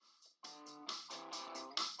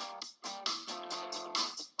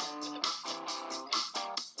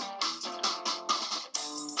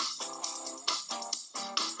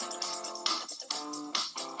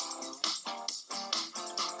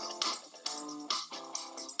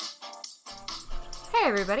Hey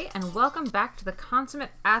everybody, and welcome back to the Consummate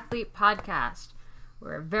Athlete Podcast.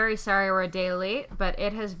 We're very sorry we're a day late, but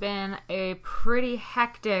it has been a pretty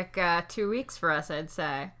hectic 2 weeks for us, I'd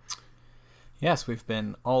say. Yes, we've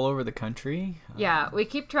been all over the country. Yeah, we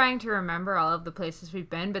keep trying to remember all of the places we've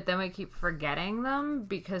been, but then we keep forgetting them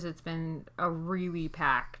because it's been a really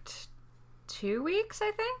packed 2 weeks, I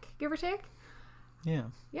think, give or take.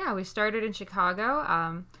 Yeah, we started in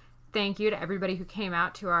Chicago. Thank you to everybody who came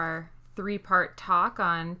out to our 3-part talk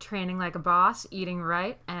on training like a boss, eating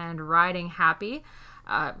right, and riding happy.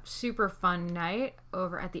 Super fun night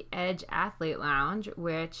over at the Edge Athlete Lounge,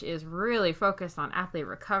 which is really focused on athlete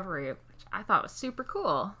recovery, which I thought was super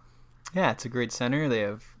cool. Yeah, it's a great center. They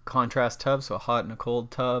have contrast tubs, so a hot and a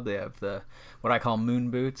cold tub. They have the what I call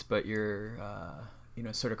moon boots, but your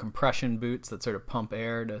sort of compression boots that sort of pump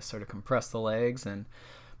air to sort of compress the legs,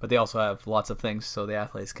 but they also have lots of things so the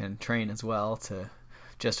athletes can train as well to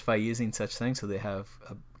justify using such things. So they have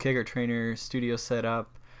a kicker trainer studio set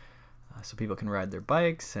up so people can ride their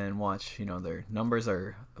bikes and watch their numbers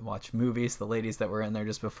or watch movies. The ladies that were in there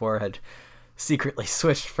just before had secretly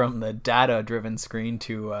switched from the data driven screen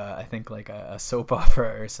to I think like a soap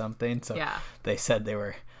opera or something. So yeah. They said they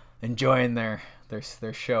were enjoying their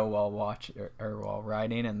show while while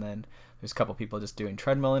riding, and then there's a couple people just doing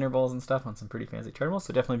treadmill intervals and stuff on some pretty fancy treadmills.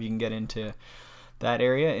 So definitely if you can get into that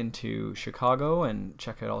area, into Chicago, and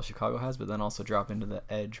check out all Chicago has, but then also drop into the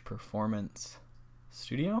Edge Performance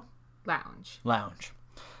Studio? Lounge.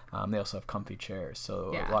 They also have comfy chairs,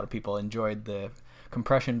 so yeah. A lot of people enjoyed the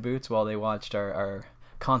compression boots while they watched our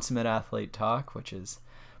Consummate Athlete talk, which is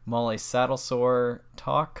Molly's saddle sore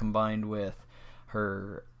talk combined with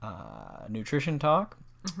her nutrition talk,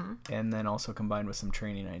 and then also combined with some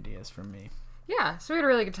training ideas from me. Yeah, so we had a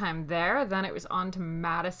really good time there. Then it was on to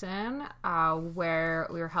Madison, where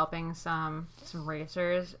we were helping some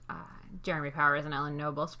racers, Jeremy Powers and Ellen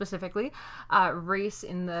Noble specifically, race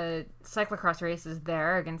in the cyclocross races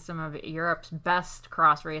there against some of Europe's best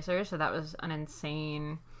cross racers. So that was an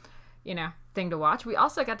insane, thing to watch. We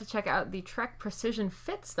also got to check out the Trek Precision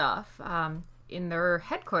Fit stuff in their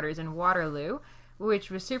headquarters in Waterloo,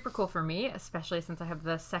 which was super cool for me, especially since I have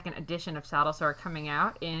the second edition of Saddle Sore coming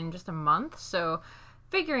out in just a month. So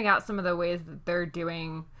figuring out some of the ways that they're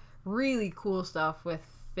doing really cool stuff with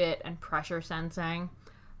fit and pressure sensing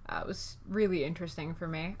was really interesting for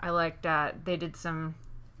me. I liked they did some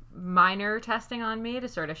minor testing on me to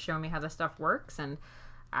sort of show me how the stuff works, and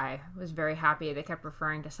I was very happy. They kept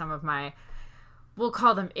referring to some of my, we'll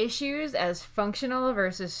call them issues, as functional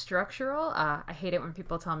versus structural. I hate it when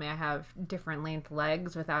people tell me I have different length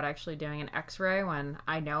legs without actually doing an x-ray when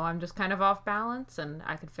I know I'm just kind of off balance and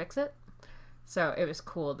I could fix it. So it was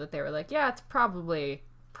cool that they were like, yeah, it's probably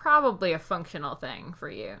a functional thing for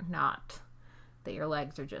you, not that your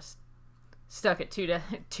legs are just stuck at two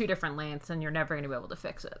different lengths and you're never going to be able to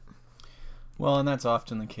fix it. Well, and that's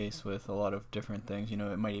often the case with a lot of different things. It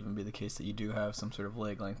might even be the case that you do have some sort of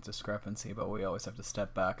leg length discrepancy, but we always have to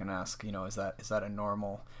step back and ask, is that a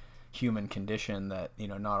normal human condition that,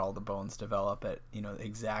 not all the bones develop at,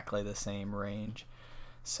 exactly the same range.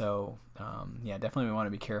 So, definitely we want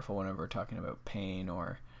to be careful whenever we're talking about pain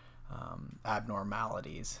or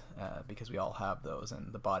abnormalities, because we all have those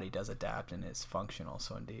and the body does adapt and is functional.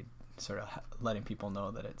 So indeed, sort of letting people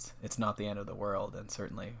know that it's not the end of the world, and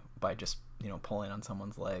certainly by just pulling on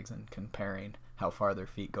someone's legs and comparing how far their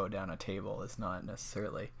feet go down a table is not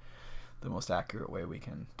necessarily the most accurate way we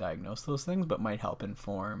can diagnose those things, but might help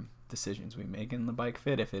inform decisions we make in the bike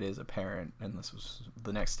fit if it is apparent. And this was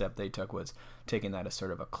the next step they took, was taking that as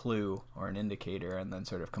sort of a clue or an indicator, and then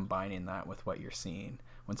sort of combining that with what you're seeing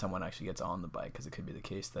when someone actually gets on the bike, because it could be the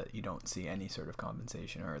case that you don't see any sort of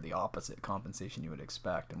compensation or the opposite compensation you would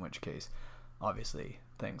expect, in which case obviously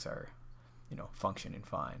things are functioning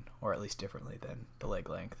fine, or at least differently than the leg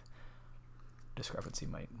length discrepancy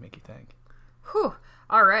might make you think. Whew.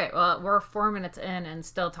 All right. Well, we're 4 minutes in and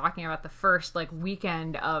still talking about the first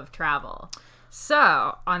weekend of travel.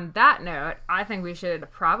 So on that note, I think we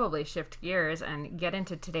should probably shift gears and get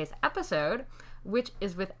into today's episode, which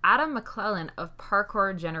is with Adam Mcclellan of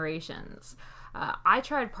Parkour Generations. I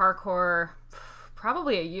tried parkour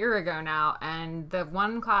probably a year ago now, and the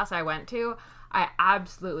one class I went to, I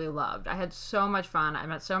absolutely loved. I had so much fun. I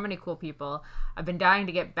met so many cool people. I've been dying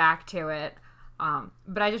to get back to it.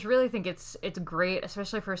 But I just really think it's great,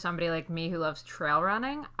 especially for somebody like me who loves trail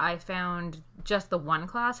running. I found just the one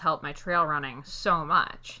class helped my trail running so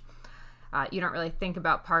much. You don't really think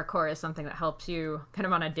about parkour as something that helps you kind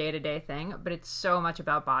of on a day-to-day thing, but it's so much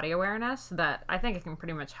about body awareness that I think it can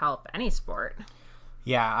pretty much help any sport.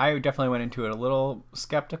 Yeah, I definitely went into it a little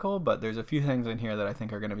skeptical, but there's a few things in here that I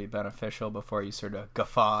think are going to be beneficial before you sort of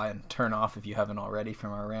guffaw and turn off if you haven't already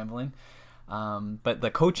from our rambling. But the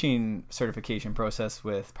coaching certification process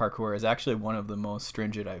with parkour is actually one of the most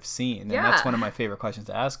stringent I've seen. And that's one of my favorite questions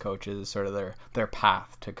to ask coaches, is sort of their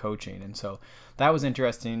path to coaching. And so that was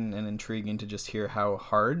interesting and intriguing to just hear how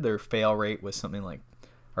hard their fail rate was. Something like,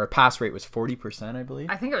 or pass rate was 40%, I believe.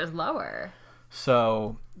 I think it was lower.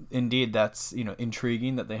 So indeed, that's,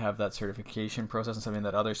 intriguing that they have that certification process, and something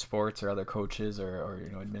that other sports or other coaches or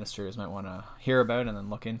administrators might want to hear about and then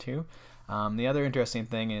look into. The other interesting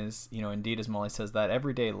thing is, indeed, as Molly says, that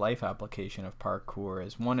everyday life application of parkour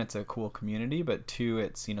is, one, it's a cool community, but two,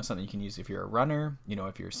 it's, something you can use if you're a runner,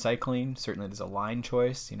 if you're cycling. Certainly there's a line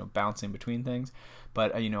choice, bouncing between things.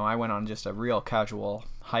 But, I went on just a real casual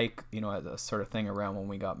hike, as a sort of thing around when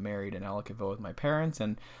we got married in Ellicottville with my parents.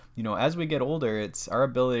 And, as we get older, it's our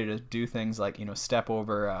ability to do things like, step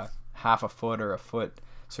over a half a foot or a foot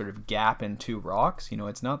sort of gap in two rocks.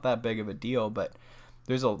 It's not that big of a deal, but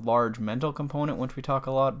there's a large mental component, which we talk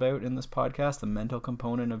a lot about in this podcast, the mental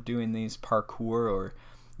component of doing these parkour, or,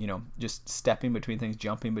 just stepping between things,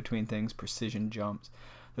 jumping between things, precision jumps.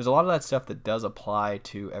 There's a lot of that stuff that does apply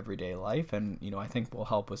to everyday life, and, I think will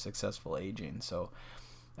help with successful aging. So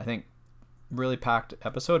I think really packed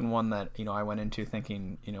episode, and one that, I went into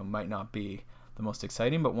thinking, might not be the most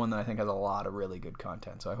exciting, but one that I think has a lot of really good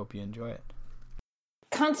content. So I hope you enjoy it.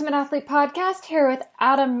 Consummate Athlete Podcast here with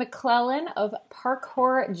Adam Mcclellan of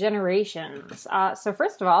Parkour Generations. So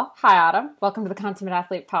first of all, hi Adam, welcome to the Consummate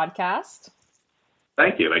Athlete Podcast.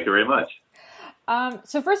 Thank you very much.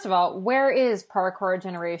 So first of all, where is Parkour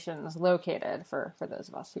Generations located for those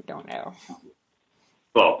of us who don't know?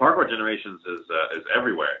 Well, Parkour Generations is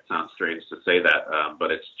everywhere. It sounds strange to say that,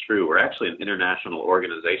 but it's true. We're actually an international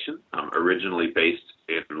organization, originally based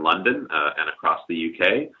in London and across the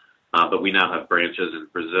UK. But we now have branches in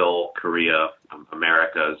Brazil, Korea,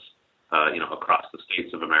 Americas, across the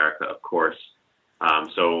states of America, of course.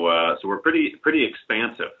 So we're pretty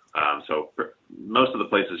expansive. So most of the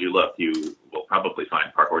places you look, you will probably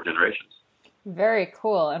find Parkour Generations. Very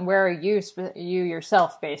cool. And where are you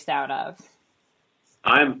yourself based out of?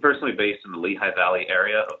 I'm personally based in the Lehigh Valley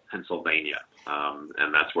area of Pennsylvania.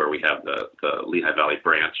 And that's where we have the Lehigh Valley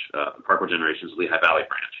branch, Parkour Generations Lehigh Valley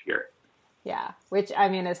branch here. Yeah, which, I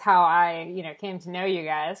mean, is how I, came to know you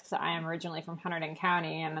guys, because I am originally from Hunterdon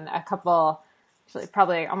County, and actually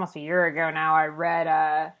probably almost a year ago now, I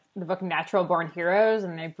read the book Natural Born Heroes,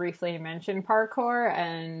 and they briefly mentioned parkour,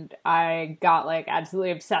 and I got, absolutely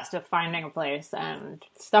obsessed with finding a place, and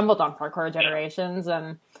stumbled on Parkour Generations,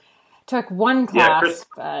 and took one class,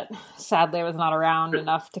 but sadly I was not around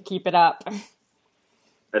enough to keep it up.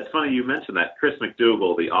 It's funny you mentioned that. Chris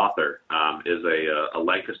McDougall, the author, is a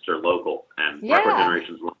Lancaster local, and Parkour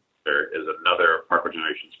Generations Lancaster is another Parkour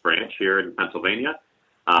Generations branch here in Pennsylvania.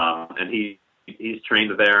 And he's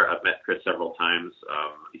trained there. I've met Chris several times.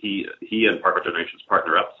 He and Parkour Generations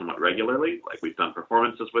partner up somewhat regularly. We've done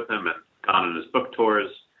performances with him and gone on his book tours.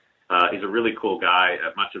 He's a really cool guy.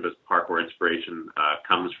 Much of his parkour inspiration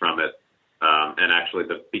comes from it. And actually,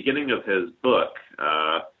 the beginning of his book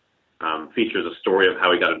features a story of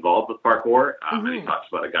how he got involved with parkour, and he talks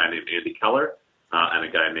about a guy named Andy Keller and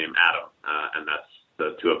a guy named Adam, and that's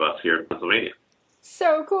the two of us here in Pennsylvania.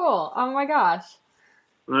 So cool. Oh my gosh.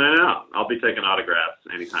 I know. I'll be taking autographs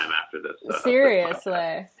anytime after this.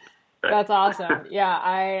 Seriously. That's awesome. Yeah,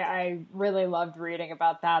 I really loved reading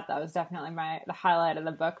about that. That was definitely the highlight of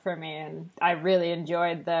the book for me, and I really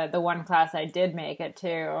enjoyed the one class I did make it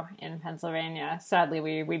to in Pennsylvania. Sadly,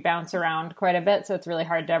 we bounce around quite a bit, so it's really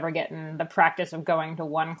hard to ever get in the practice of going to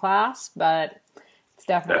one class, but it's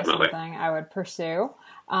definitely something I would pursue.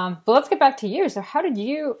 But let's get back to you. So how did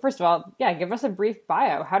you, first of all, give us a brief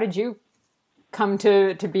bio. How did you come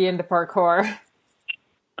to be into parkour?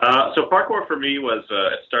 So parkour for me was,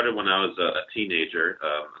 it started when I was a teenager,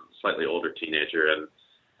 slightly older teenager.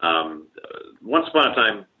 And once upon a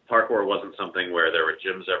time, parkour wasn't something where there were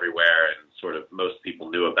gyms everywhere and sort of most people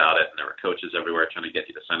knew about it, and there were coaches everywhere trying to get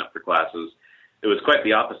you to sign up for classes. It was quite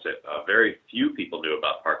the opposite. Very few people knew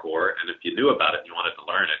about parkour, and if you knew about it and you wanted to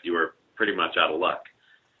learn it, you were pretty much out of luck.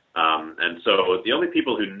 And so the only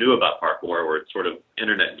people who knew about parkour were sort of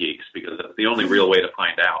internet geeks, because that's the only real way to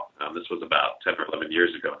find out. This was about 10 or 11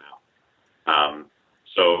 years ago now.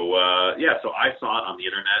 So I saw it on the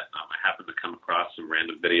internet. I happened to come across some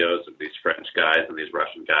random videos of these French guys and these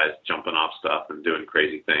Russian guys jumping off stuff and doing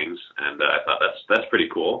crazy things. And I thought that's pretty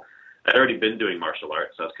cool. I'd already been doing martial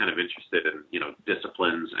arts, so I was kind of interested in,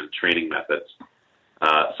 disciplines and training methods.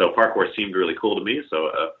 So parkour seemed really cool to me.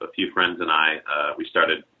 So a few friends and I, we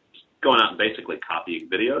started going out and basically copying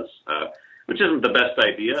videos, which isn't the best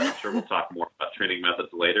idea. I'm sure we'll talk more about training methods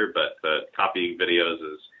later, but copying videos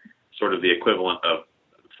is sort of the equivalent of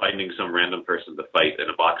finding some random person to fight in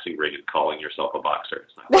a boxing ring and calling yourself a boxer.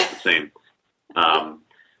 It's not quite the same.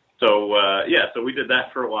 So we did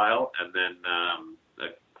that for a while, and then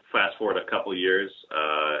fast forward a couple of years,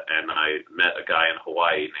 and I met a guy in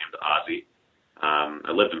Hawaii named Ozzy.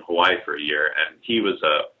 I lived in Hawaii for a year, and he was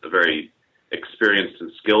a very experienced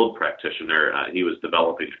and skilled practitioner. He was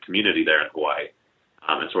developing a community there in Hawaii,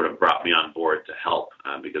 and sort of brought me on board to help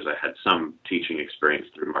because I had some teaching experience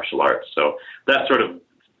through martial arts. So that sort of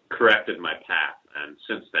corrected my path, and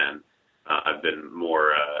since then, I've been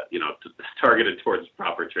more, targeted towards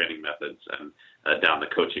proper training methods and down the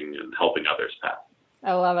coaching and helping others path.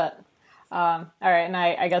 I love it. All right, and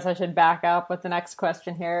I guess I should back up with the next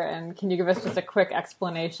question here. And can you give us just a quick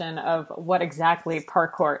explanation of what exactly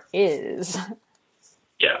parkour is?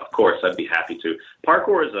 Yeah, of course, I'd be happy to.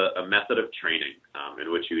 Parkour is a method of training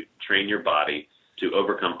in which you train your body to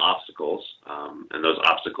overcome obstacles, and those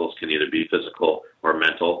obstacles can either be physical or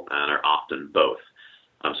mental, and are often both.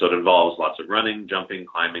 So it involves lots of running, jumping,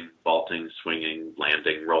 climbing, vaulting, swinging,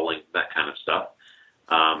 landing, rolling, that kind of stuff.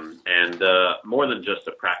 And more than just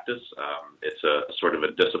a practice, it's a sort of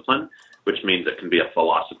a discipline, which means it can be a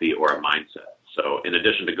philosophy or a mindset. So in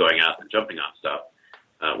addition to going out and jumping on stuff,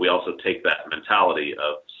 we also take that mentality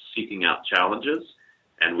of seeking out challenges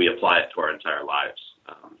and we apply it to our entire lives.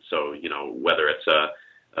 So, whether it's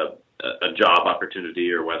a job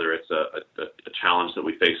opportunity or whether it's a challenge that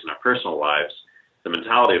we face in our personal lives, the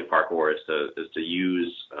mentality of parkour is to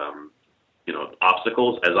use,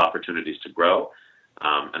 obstacles as opportunities to grow.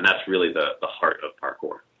 And that's really the heart of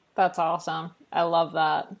parkour. That's awesome. I love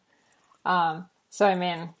that. So, I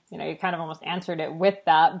mean, you kind of almost answered it with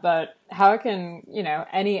that, but how can,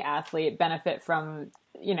 any athlete benefit from,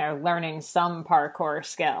 learning some parkour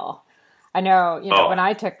skill? I know, when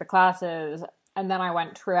I took the classes and then I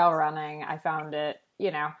went trail running, I found it,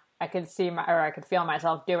 I could I could feel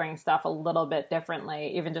myself doing stuff a little bit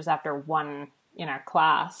differently, even just after one,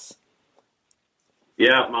 class.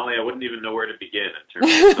 Yeah, Molly, I wouldn't even know where to begin in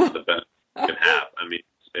terms of some of the benefits you can have. I mean,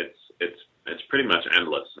 it's pretty much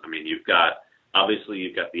endless. I mean, you've got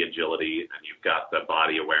the agility, and you've got the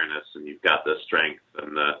body awareness, and you've got the strength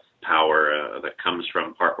and the power that comes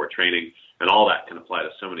from parkour training, and all that can apply to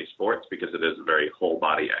so many sports because it is a very whole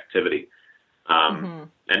body activity.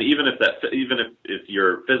 And even if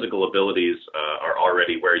your physical abilities are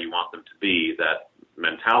already where you want them to be, that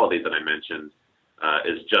mentality that I mentioned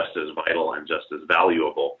is just as vital and just as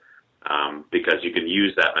valuable because you can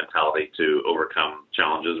use that mentality to overcome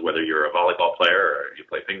challenges, whether you're a volleyball player or you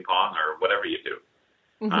play ping pong or whatever you do.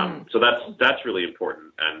 So that's really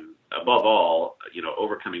important. And above all,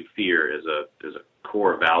 overcoming fear is a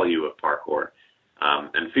core value of parkour.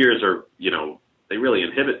 And fears are, they really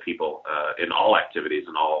inhibit people in all activities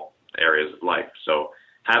in all areas of life. So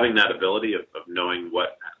having that ability of knowing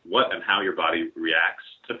what and how your body reacts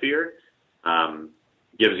to fear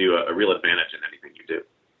gives you a real advantage in anything you do.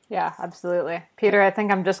 Yeah, absolutely. Peter, I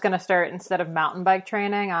think I'm just going to start, instead of mountain bike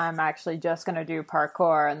training, I'm actually just going to do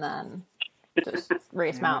parkour and then just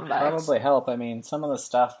race mountain bikes. Probably help. I mean, some of the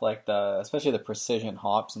stuff like especially the precision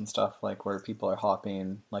hops and stuff, like where people are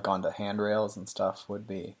hopping like onto handrails and stuff would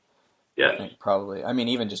be, yes. I think probably, I mean,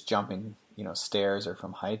 even just jumping, stairs or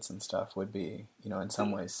from heights and stuff would be, in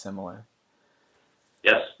some ways similar.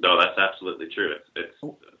 Yes, no, that's absolutely true.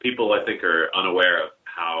 It's people, I think, are unaware of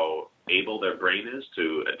how able their brain is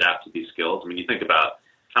to adapt to these skills. I mean, you think about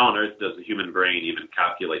how on earth does the human brain even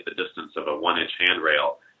calculate the distance of a 1-inch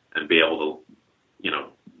handrail and be able to,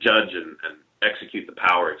 judge and execute the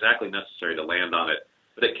power exactly necessary to land on it.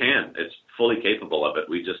 But it can. It's fully capable of it.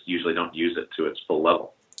 We just usually don't use it to its full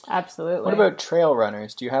level. Absolutely. What about trail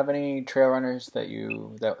runners? Do you have any trail runners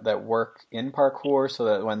that work in parkour so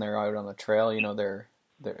that when they're out on the trail,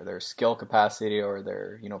 their skill capacity or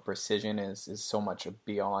their precision is so much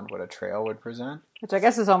beyond what a trail would present? Which I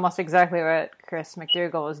guess is almost exactly what Chris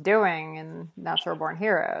McDougall was doing in Natural Born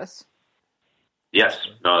Heroes. Yes,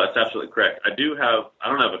 no, that's absolutely correct. I don't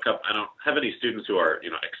have any students who are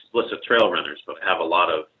explicit trail runners, but I have a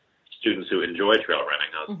lot of students who enjoy trail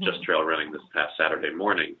running. I was just trail running this past Saturday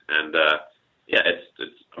morning, and it's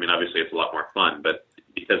obviously it's a lot more fun, but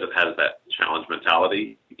because it has that challenge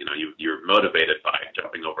mentality, you're motivated by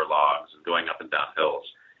jumping over logs and going up and down hills,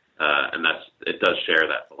 and it does share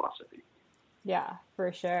that philosophy. Yeah,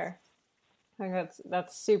 for sure. I think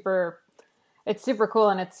that's super. It's super cool,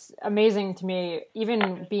 and it's amazing to me,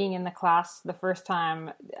 even being in the class the first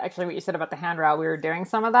time, actually what you said about the handrail, we were doing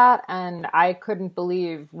some of that, and I couldn't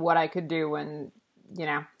believe what I could do when,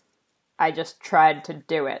 I just tried to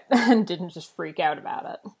do it and didn't just freak out about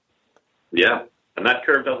it. Yeah. And that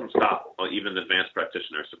curve doesn't stop. Well, even advanced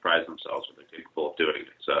practitioners surprise themselves when they're capable of doing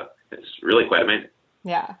it. It's really quite amazing.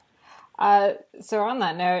 Yeah. So on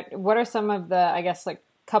that note, what are some of the, I guess, like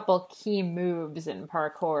couple key moves in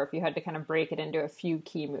parkour if you had to kind of break it into a few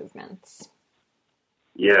key movements?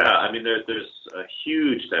 Yeah, I mean, there's a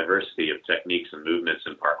huge diversity of techniques and movements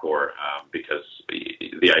in parkour because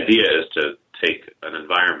the idea is to take an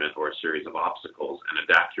environment or a series of obstacles and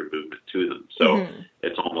adapt your movement to them. So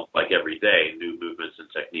it's almost like every day new movements and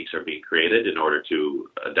techniques are being created in order to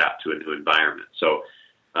adapt to a new environment. So,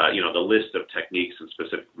 the list of techniques and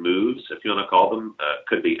specific moves, if you want to call them,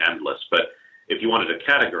 could be endless. But if you wanted to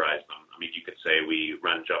categorize them, I mean, you could say we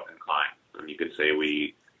run, jump, and climb. And you could say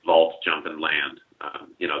we vault, jump, and land.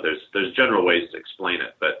 There's general ways to explain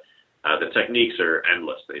it, but the techniques are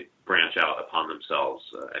endless. They branch out upon themselves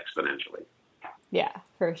exponentially. Yeah,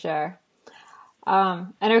 for sure.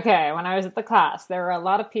 And okay, when I was at the class, there were a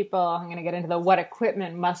lot of people, I'm going to get into the what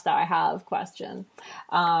equipment must I have question.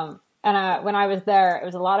 And when I was there, it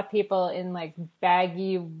was a lot of people in like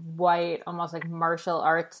baggy white, almost like martial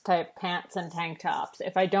arts type pants and tank tops.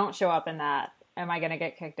 If I don't show up in that, am I going to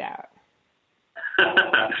get kicked out?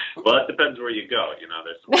 Well, it depends where you go.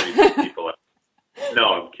 There's some pretty big people. No,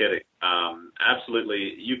 I'm kidding.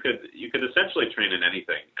 Absolutely, you could essentially train in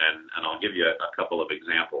anything, and I'll give you a couple of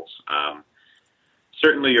examples.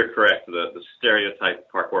 Certainly, you're correct. The stereotype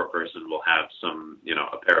parkour person will have some,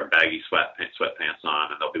 a pair of baggy sweatpants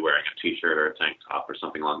on, and they'll be wearing a t-shirt or a tank top or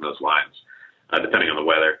something along those lines, depending on the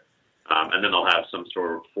weather. And then they'll have some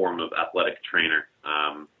sort of form of athletic trainer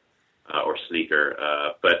or sneaker.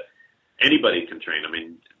 But anybody can train. I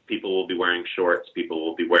mean, people will be wearing shorts. People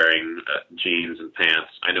will be wearing jeans and pants.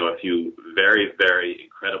 I know a few very, very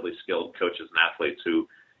incredibly skilled coaches and athletes who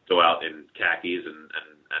go out in khakis and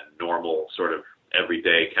normal sort of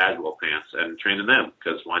everyday casual pants and train in them,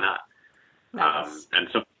 because why not? Nice. And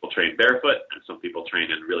some people train barefoot, and some people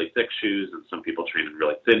train in really thick shoes, and some people train in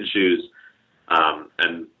really thin shoes.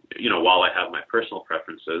 And, while I have my personal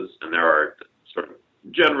preferences, and there are sort of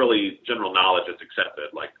general knowledge that's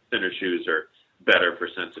accepted, like thinner shoes are better for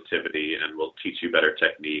sensitivity and will teach you better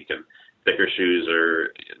technique, and thicker shoes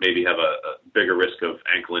are maybe have a bigger risk of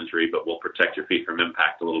ankle injury, but will protect your feet from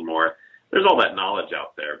impact a little more. There's all that knowledge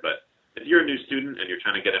out there, but if you're a new student and you're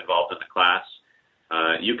trying to get involved in the class,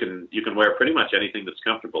 you can wear pretty much anything that's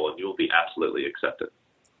comfortable, and you'll be absolutely accepted.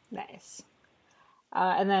 Nice.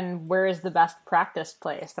 And then where is the best practice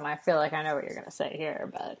place? And I feel like I know what you're going to say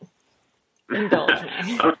here, but indulge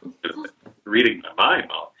me. Reading my mind,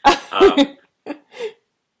 Molly.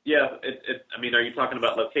 Yeah, I mean, are you talking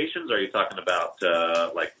about locations, or are you talking about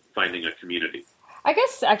like finding a community? I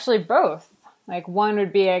guess actually both. Like one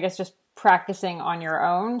would be, I guess, just practicing on your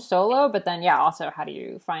own solo, but then also how do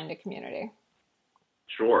you find a community?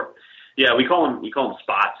 Sure. Yeah, we call them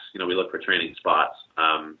spots. We look for training spots,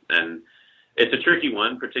 and it's a tricky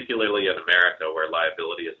one, particularly in America, where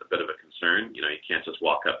liability is a bit of a concern. You can't just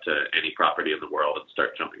walk up to any property in the world and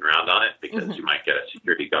start jumping around on it, because you might get a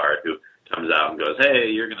security guard who comes out and goes,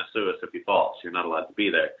 "Hey, you're going to sue us if you fall, so you're not allowed to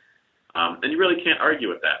be there." And you really can't argue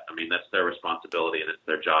with that. I mean, that's their responsibility and it's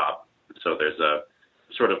their job. So there's a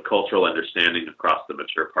sort of cultural understanding across the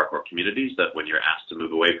mature parkour communities that when you're asked to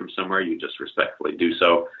move away from somewhere, you just respectfully do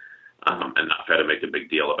so, and not try to make a big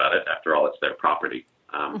deal about it. After all, it's their property.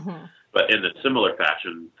 But in a similar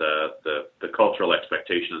fashion, the cultural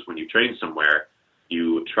expectation is when you train somewhere,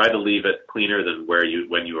 you try to leave it cleaner than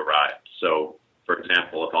when you arrived. So, for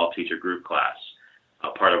example, if I'll teach a group class,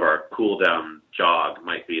 part of our cool down jog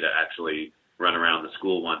might be to actually run around the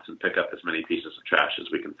school once and pick up as many pieces of trash as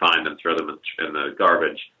we can find and throw them in the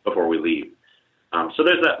garbage before we leave. So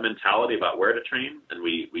there's that mentality about where to train, and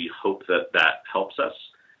we hope that helps us.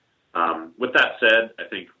 With that said, I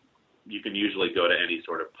think you can usually go to any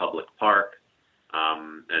sort of public park,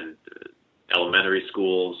 and elementary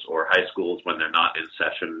schools or high schools, when they're not in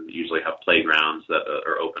session, usually have playgrounds that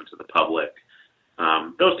are open to the public.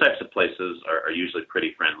 Those types of places are usually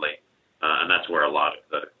pretty friendly, and that's where a lot of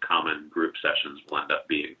the common group sessions will end up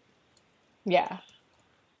being. Yeah.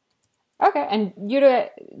 Okay, and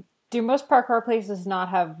do most parkour places not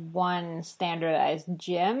have one standardized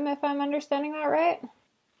gym, if I'm understanding that right?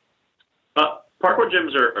 Parkour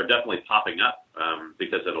gyms are definitely popping up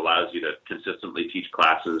because it allows you to consistently teach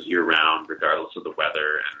classes year-round, regardless of the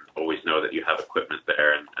weather, and always know that you have equipment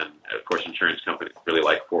there. And of course, insurance companies really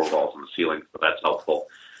like 4 walls on the ceiling, so that's helpful.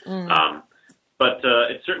 But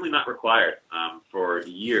it's certainly not required. For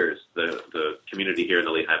years, the community here in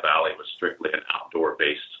the Lehigh Valley was strictly an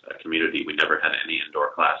outdoor-based community. We never had any indoor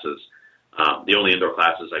classes. The only indoor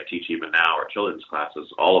classes I teach even now are children's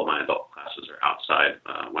classes. All of my adult classes are outside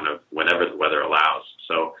whenever the weather allows.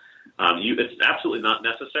 So it's absolutely not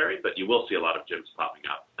necessary, but you will see a lot of gyms popping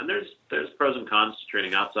up. And there's pros and cons to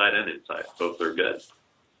training outside and inside. Both are good.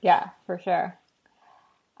 Yeah, for sure.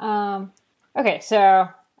 Okay, so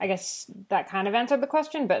I guess that kind of answered the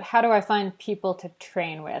question, but how do I find people to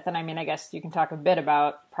train with? And I mean, I guess you can talk a bit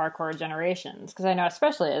about parkour generations, because I know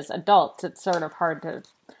especially as adults, it's sort of hard to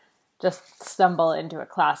just stumble into a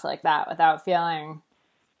class like that without feeling,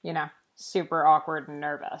 super awkward and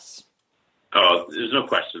nervous. Oh, there's no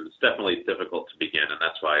question. It's definitely difficult to begin, and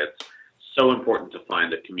that's why it's so important to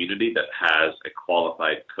find a community that has a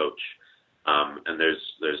qualified coach. And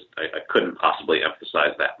I couldn't possibly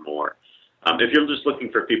emphasize that more. If you're just looking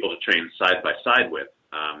for people to train side by side with,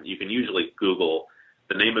 you can usually Google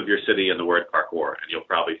the name of your city and the word parkour, and you'll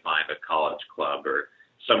probably find a college club or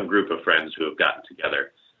some group of friends who have gotten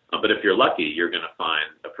together. But if you're lucky, you're going to find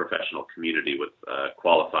a professional community with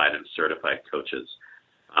qualified and certified coaches.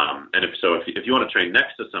 And if you want to train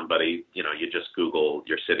next to somebody, you just Google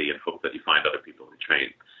your city and hope that you find other people who train.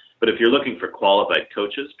 But if you're looking for qualified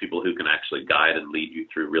coaches, people who can actually guide and lead you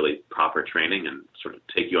through really proper training and sort of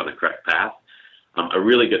take you on the correct path, a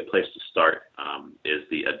really good place to start is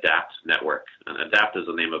the ADAPT network. And ADAPT is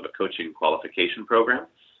the name of a coaching qualification program.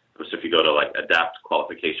 So if you go to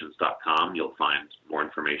adaptqualifications.com, you'll find more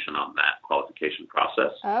information on that qualification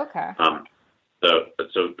process. Okay. So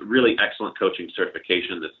it's a really excellent coaching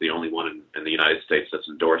certification. That's the only one in the United States that's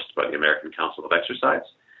endorsed by the American Council of Exercise.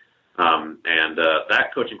 And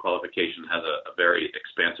that coaching qualification has a very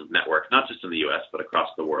expansive network, not just in the U.S., but across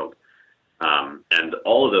the world. And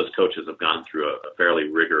all of those coaches have gone through a fairly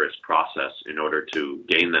rigorous process in order to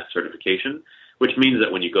gain that certification, which means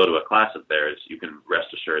that when you go to a class of theirs, you can rest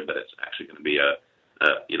assured that it's actually going to be a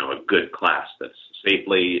good class that's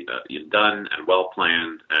safely done and well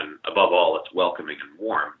planned, and above all, it's welcoming and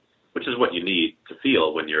warm, which is what you need to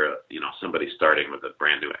feel when you're somebody starting with a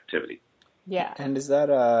brand new activity. Yeah. And is that's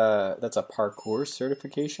a parkour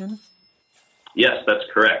certification? Yes, that's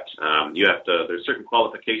correct. There's certain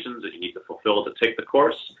qualifications that you need to fulfill to take the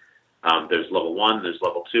course. There's level 1, there's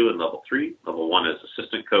level 2, and level 3. Level 1 is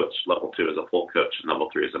assistant coach, level 2 is a full coach, and level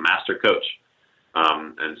 3 is a master coach.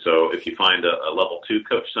 And so if you find a level 2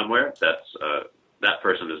 coach somewhere, that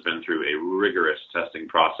person has been through a rigorous testing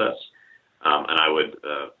process. And I would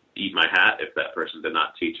eat my hat if that person did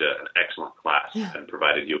not teach an excellent class and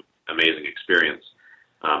provided you amazing experience.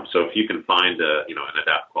 So if you can find an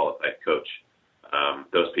ADAPT qualified coach,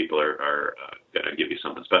 those people are going to give you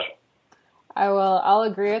something special. I'll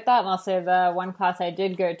agree with that, and I'll say the one class I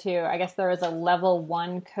did go to, I guess there was a level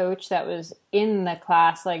 1 coach that was in the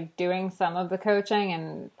class, doing some of the coaching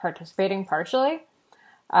and participating partially.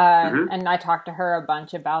 And I talked to her a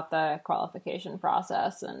bunch about the qualification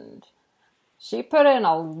process, and she put in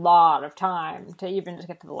a lot of time to even just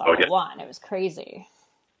get to the level 1. It was crazy.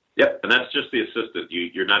 Yep, and that's just the assistant.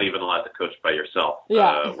 You're not even allowed to coach by yourself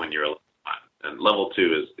when you're a level 1. And level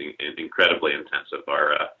 2 is incredibly intensive.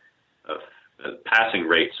 Our passing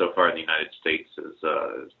rate so far in the United States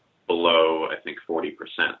is below, I think, 40%.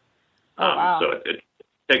 Wow. So it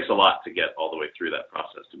takes a lot to get all the way through that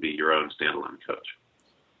process to be your own standalone coach.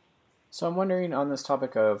 So I'm wondering on this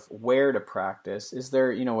topic of where to practice, is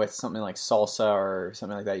there, with something like salsa or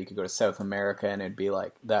something like that, you could go to South America and it'd be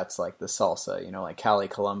that's the salsa, like Cali,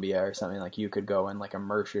 Colombia or something, you could go and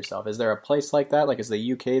immerse yourself. Is there a place like that? Is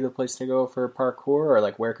the UK the place to go for parkour,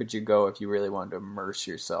 or where could you go if you really wanted to immerse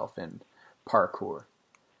yourself in parkour?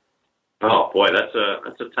 Oh boy, that's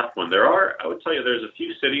a tough one. I would tell you, there's a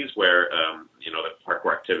few cities where the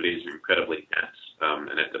parkour activities are incredibly dense,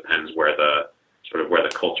 and it depends where the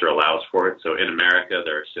culture allows for it. So in America,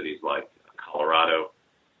 there are cities like Colorado,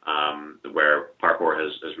 where parkour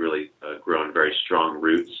has really grown very strong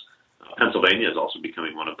roots. Pennsylvania is also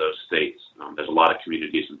becoming one of those states. There's a lot of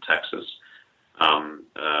communities in Texas.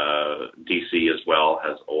 DC as well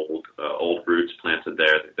has old roots planted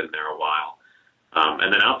there. They've been there a while.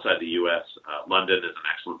 And then outside the U.S., London is an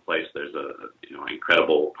excellent place. There's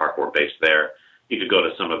incredible parkour base there. You could go to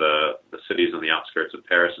some of the cities on the outskirts of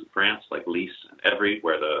Paris and France, like Nice and Évry,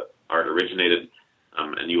 where the art originated,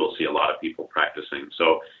 and you will see a lot of people practicing.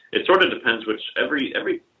 So it sort of depends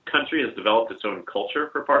every country has developed its own culture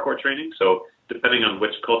for parkour training. So depending on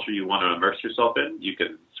which culture you want to immerse yourself in, you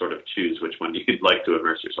can sort of choose which one you'd like to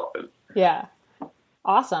immerse yourself in. Yeah.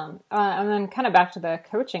 Awesome. And then kind of back to the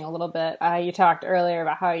coaching a little bit. You talked earlier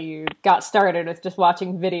about how you got started with just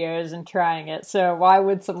watching videos and trying it. So why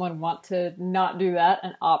would someone want to not do that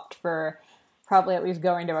and opt for probably at least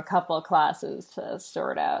going to a couple of classes to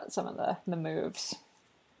sort out some of the moves?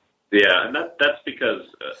 Yeah, and that's because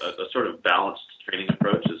a sort of balanced training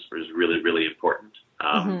approach is really, really important.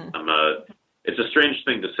 It's a strange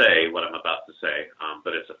thing to say, what I'm about to say,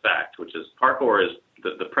 but it's a fact, which is parkour is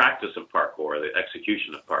the practice of parkour, the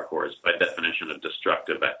execution of parkour is by definition a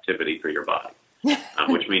destructive activity for your body,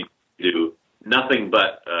 which means you do nothing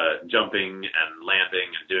but jumping and landing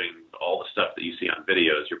and doing all the stuff that you see on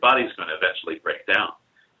videos. Your body's going to eventually break down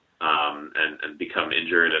and become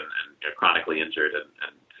injured and chronically injured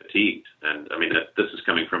and fatigued. And I mean, this is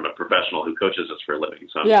coming from a professional who coaches us for a living,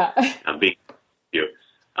 so I'm being you.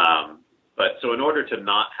 But so in order to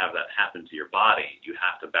not have that happen to your body, you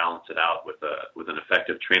have to balance it out with an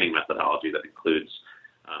effective training methodology that includes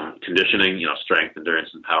conditioning, strength, endurance,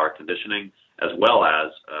 and power conditioning, as well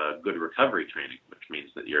as good recovery training, which means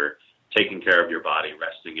that you're taking care of your body,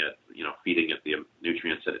 resting it, feeding it the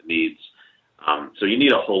nutrients that it needs. So you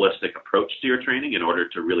need a holistic approach to your training in order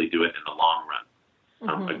to really do it in the long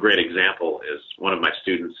run. A great example is one of my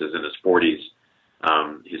students is in his 40s.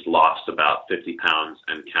 He's lost about 50 pounds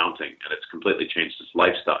and counting, and it's completely changed his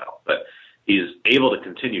lifestyle. But he's able to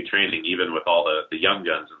continue training even with all the young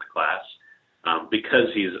guns in the class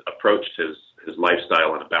because he's approached his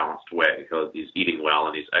lifestyle in a balanced way. He's eating well,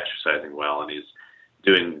 and he's exercising well, and he's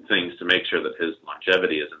doing things to make sure that his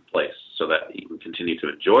longevity is in place so that he can continue to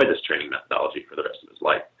enjoy this training methodology for the rest of his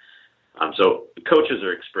life. So the coaches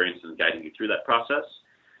are experienced in guiding you through that process,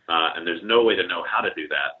 and there's no way to know how to do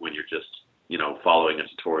that when you're just following a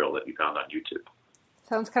tutorial that you found on YouTube.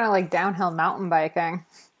 Sounds kind of like downhill mountain biking.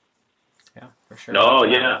 Yeah, for sure. No,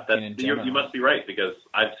 yeah, you must be right, because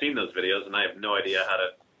I've seen those videos and I have no idea how to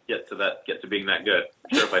get to being that good.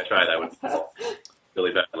 I'm sure if I tried, I would fall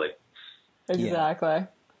really badly. Exactly.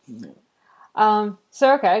 Yeah.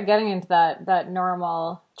 So okay, getting into that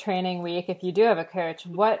normal training week, if you do have a coach,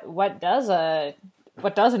 what does a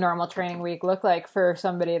normal training week look like for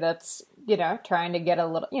somebody that's trying to get a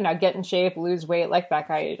little, get in shape, lose weight, like that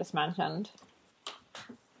guy you just mentioned?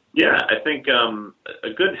 Yeah, I think a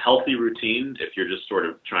good healthy routine, if you're just sort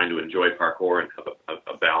of trying to enjoy parkour and have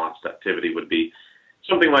a balanced activity, would be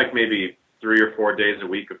something like maybe 3 or 4 days a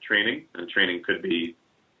week of training, and training could be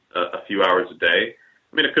a few hours a day.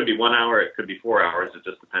 I mean, it could be 1 hour, it could be 4 hours. It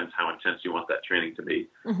just depends how intense you want that training to be.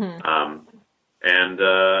 And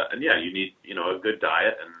yeah, you need a good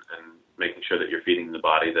diet and making sure that you're feeding the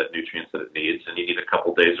body the nutrients that it needs, and you need a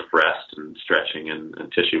couple days of rest and stretching and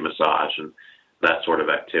tissue massage and that sort of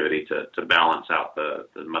activity to balance out the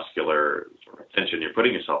muscular sort of tension you're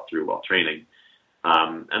putting yourself through while training.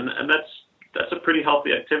 And that's a pretty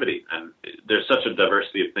healthy activity. And there's such a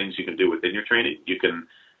diversity of things you can do within your training. You can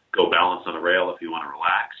go balance on a rail if you want to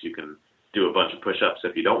relax. You can do a bunch of push-ups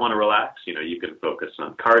if you don't want to relax. You can focus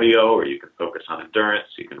on cardio, or you can focus on endurance.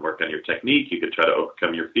 You can work on your technique. You can try to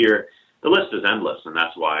overcome your fear. The list is endless, and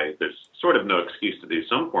that's why there's sort of no excuse to do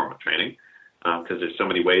some form of training, because there's so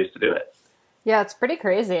many ways to do it. Yeah, it's pretty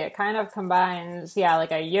crazy. It kind of combines,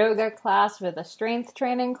 like a yoga class with a strength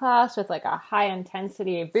training class with like a high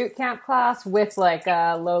intensity boot camp class with like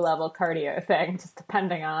a low level cardio thing, just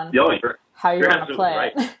depending on how you want to play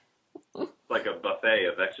right. it. It's like a buffet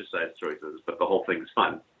of exercise choices, but the whole thing's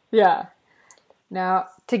fun. Yeah. Now,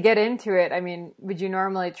 to get into it, I mean, would you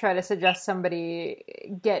normally try to suggest somebody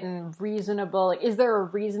getting reasonable? Is there a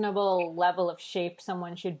reasonable level of shape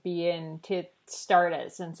someone should be in to start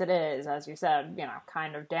it, since it is, as you said,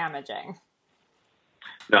 kind of damaging?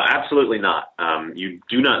 No, absolutely not. You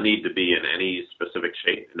do not need to be in any specific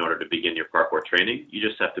shape in order to begin your parkour training. You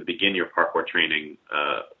just have to begin your parkour training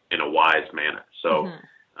in a wise manner. So,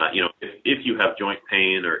 if you have joint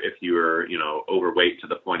pain, or if you're, overweight to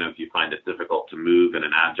the point of you find it difficult to move in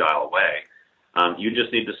an agile way, you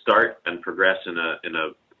just need to start and progress in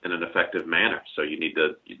an effective manner. So you need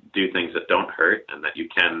to do things that don't hurt and that you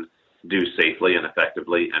can do safely and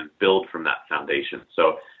effectively, and build from that foundation.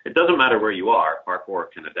 So it doesn't matter where you are.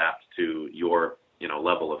 Parkour can adapt to your,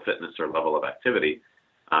 level of fitness or level of activity.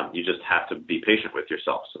 You just have to be patient with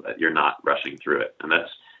yourself so that you're not rushing through it. And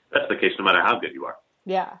that's the case no matter how good you are.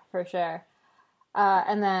 Yeah, for sure.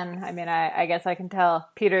 And then, I mean, I guess I can tell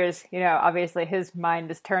Peter's, obviously his mind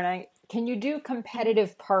is turning. Can you do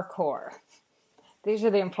competitive parkour? These are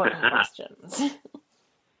the important questions.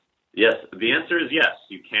 Yes, the answer is yes.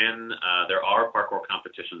 You can. There are parkour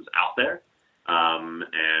competitions out there,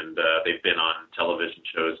 and they've been on television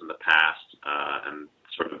shows in the past. And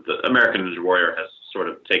sort of the American Ninja Warrior has sort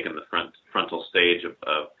of taken the frontal stage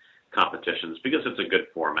of competitions because it's a good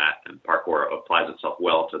format, and parkour applies itself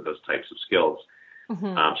well to those types of skills.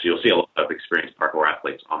 So you'll see a lot of experienced parkour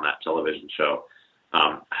athletes on that television show.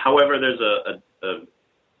 However, there's a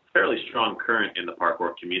fairly strong current in the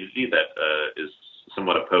parkour community that is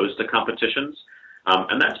somewhat opposed to competitions.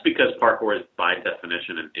 And that's because parkour is by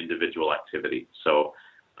definition an individual activity. So,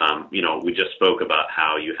 we just spoke about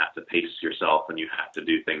how you have to pace yourself and you have to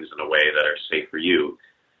do things in a way that are safe for you.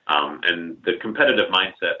 And the competitive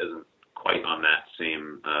mindset isn't quite on that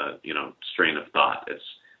same, strain of thought.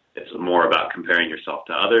 It's more about comparing yourself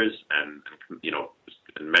to others and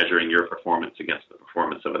measuring your performance against the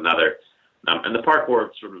performance of another. And the parkour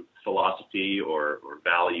sort of philosophy or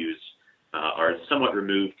values are somewhat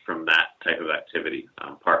removed from that type of activity.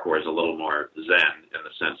 Parkour is a little more zen in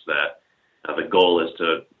the sense that the goal is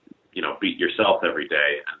to, beat yourself every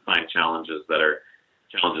day and find challenges that are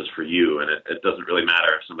challenges for you. And it doesn't really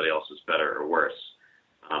matter if somebody else is better or worse.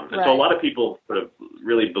 And so a lot of people sort of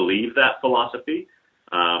really believe that philosophy.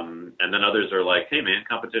 And then others are like, hey man,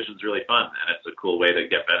 competition's really fun and it's a cool way to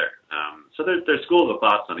get better. So there's schools of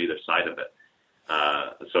thoughts on either side of it.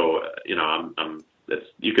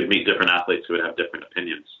 You could meet different athletes who would have different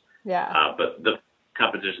opinions. Yeah. But the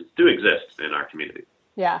competitions do exist in our community.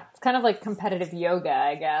 Yeah. It's kind of like competitive yoga,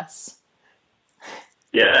 I guess.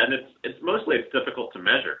 Yeah. And it's difficult to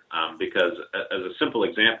measure, because as a simple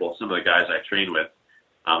example, some of the guys I train with,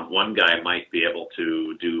 one guy might be able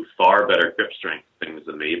to do far better grip strength things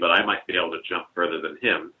than me, but I might be able to jump further than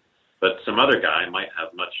him. But some other guy might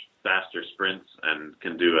have much faster sprints and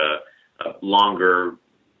can do a longer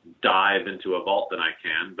dive into a vault than I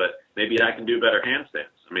can, but maybe I can do better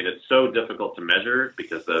handstands. I mean, it's so difficult to measure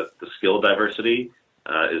because the skill diversity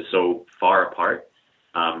is so far apart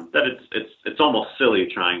that it's almost silly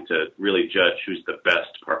trying to really judge who's the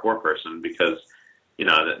best parkour person because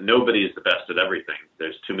that nobody is the best at everything.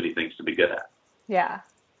 There's too many things to be good at. Yeah,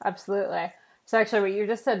 absolutely. So actually what you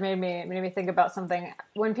just said made me think about something.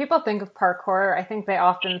 When people think of parkour, I think they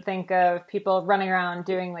often think of people running around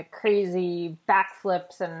doing like crazy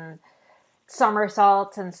backflips and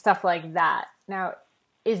somersaults and stuff like that. Now,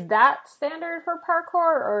 is that standard for parkour?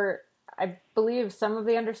 Or I believe some of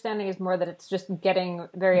the understanding is more that it's just getting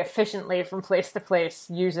very efficiently from place to place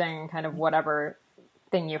using kind of whatever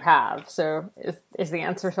thing you have. So is the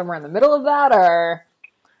answer somewhere in the middle of that, or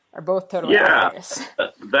are both totally obvious?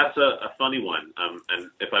 That's a funny one.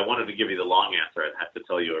 And if I wanted to give you the long answer, I'd have to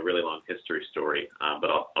tell you a really long history story. But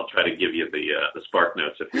I'll try to give you the spark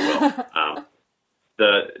notes, if you will.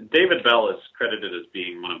 David Bell is credited as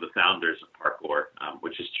being one of the founders of parkour,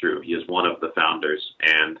 which is true. He is one of the founders,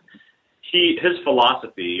 and his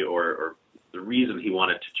philosophy or the reason he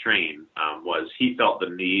wanted to train was he felt the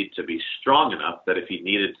need to be strong enough that if he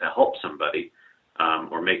needed to help somebody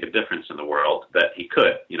or make a difference in the world, that he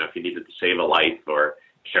could. If he needed to save a life or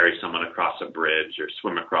carry someone across a bridge or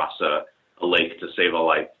swim across a lake to save a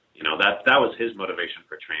life, that was his motivation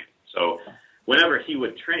for training. So whenever he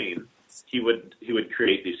would train, he would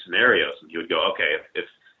create these scenarios, and he would go, okay,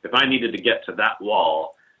 if I needed to get to that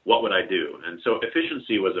wall, what would I do? And so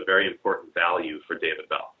efficiency was a very important value for David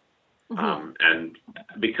Bell. Mm-hmm. And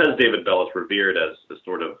because David Bell is revered as the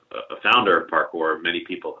sort of a founder of parkour, many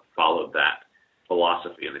people have followed that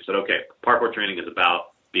philosophy. And they said, okay, parkour training is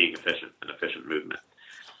about being efficient and efficient movement.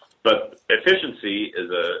 But efficiency is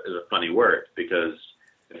a funny word, because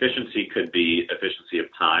efficiency could be efficiency of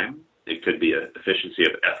time. It could be efficiency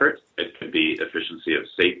of effort. It could be efficiency of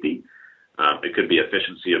safety. It could be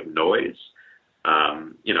efficiency of noise.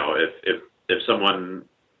 If someone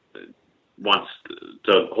wants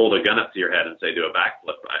to hold a gun up to your head and say, do a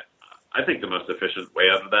backflip, I think the most efficient way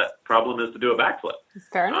out of that problem is to do a backflip.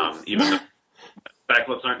 Fair enough. Even though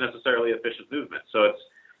backflips aren't necessarily efficient movement. So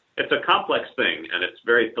it's a complex thing, and it's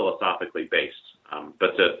very philosophically based.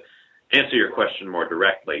 But to answer your question more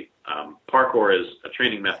directly, parkour is a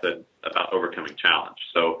training method about overcoming challenge.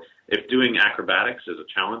 So if doing acrobatics is a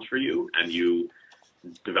challenge for you and you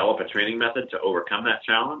develop a training method to overcome that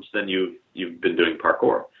challenge, then you've been doing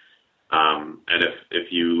parkour. And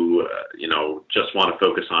if you just want to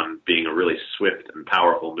focus on being a really swift and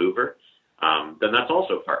powerful mover, then that's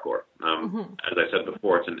also parkour. As I said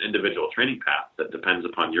before, it's an individual training path that depends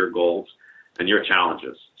upon your goals and your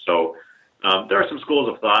challenges. So there are some schools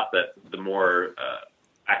of thought that the more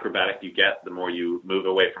acrobatic you get, the more you move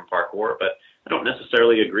away from parkour. But I don't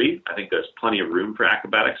necessarily agree. I think there's plenty of room for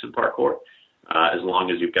acrobatics in parkour, as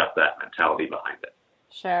long as you've got that mentality behind it.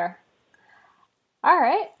 Sure. All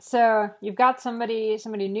right. So you've got somebody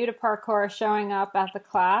new to parkour showing up at the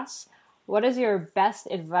class. What is your best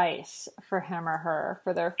advice for him or her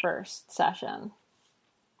for their first session?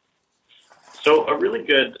 So a really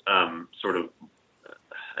good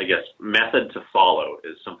method to follow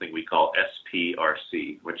is something we call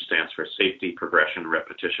SPRC, which stands for Safety, Progression,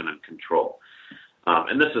 Repetition, and Control.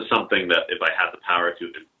 And this is something that if I had the power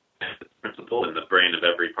to principle in the brain of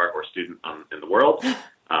every parkour student in the world.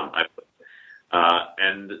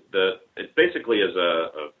 And it basically is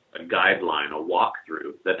a guideline, a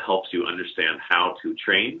walkthrough that helps you understand how to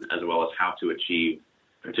train as well as how to achieve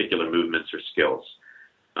particular movements or skills.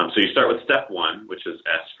 So you start with step 1, which is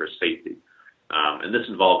S for safety. And this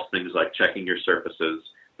involves things like checking your surfaces,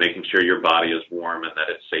 making sure your body is warm and that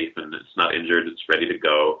it's safe and it's not injured, it's ready to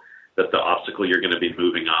go, that the obstacle you're going to be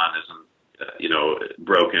moving on isn't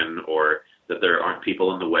broken, or that there aren't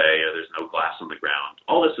people in the way, or there's no glass on the ground.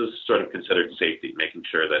 All this is sort of considered safety, making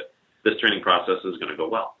sure that this training process is going to go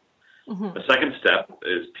well. Mm-hmm. The second step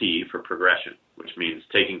is P for progression, which means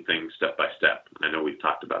taking things step by step. I know we've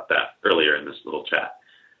talked about that earlier in this little chat.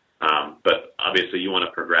 But obviously you want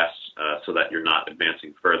to progress so that you're not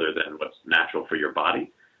advancing further than what's natural for your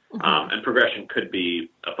body. Mm-hmm. And progression could be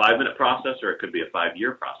a 5-minute process or it could be a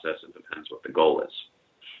 5-year process. It depends what the goal is.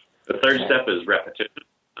 The third step is repetition,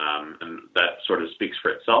 and that sort of speaks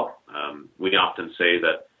for itself. We often say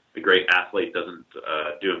that a great athlete doesn't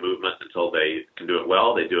do a movement until they can do it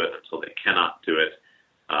well. They do it until they cannot do it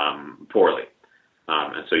poorly.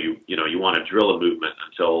 And so you want to drill a movement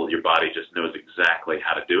until your body just knows exactly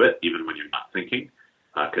how to do it, even when you're not thinking,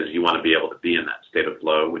 because you want to be able to be in that state of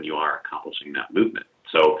flow when you are accomplishing that movement.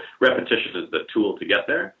 So repetition is the tool to get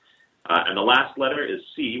there. And the last letter is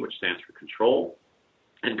C, which stands for control.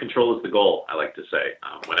 And control is the goal, I like to say.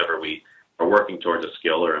 Whenever we are working towards a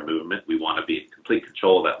skill or a movement, we want to be in complete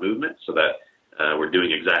control of that movement so that we're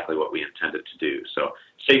doing exactly what we intended to do. So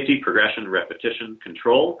safety, progression, repetition,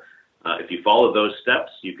 control. If you follow those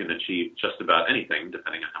steps, you can achieve just about anything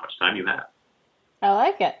depending on how much time you have. I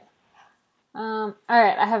like it. All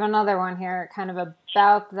right, I have another one here kind of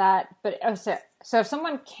about that. But so if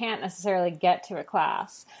someone can't necessarily get to a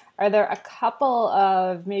class, are there a couple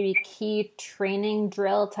of maybe key training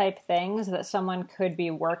drill type things that someone could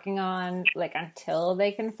be working on like until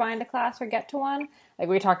they can find a class or get to one? Like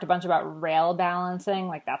we talked a bunch about rail balancing,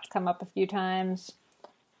 like that's come up a few times.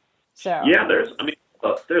 So yeah, there's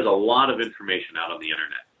a lot of information out on the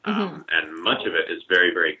internet, and much of it is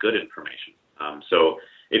very, very good information. So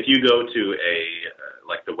if you go to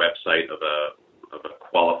like the website of a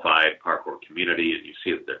qualified parkour community and you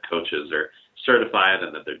see that their coaches are certified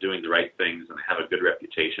and that they're doing the right things and they have a good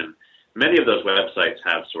reputation, many of those websites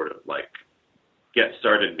have sort of like get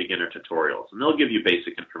started beginner tutorials, and they'll give you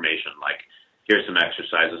basic information like here's some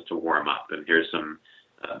exercises to warm up and here's some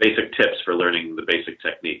basic tips for learning the basic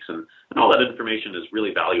techniques, and all that information is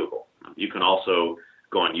really valuable. You can also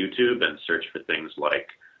go on YouTube and search for things like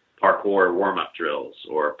parkour warm-up drills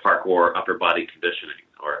or parkour upper body conditioning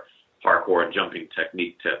or parkour jumping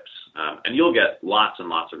technique tips, and you'll get lots and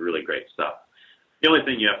lots of really great stuff. The only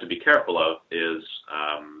thing you have to be careful of is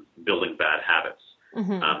building bad habits.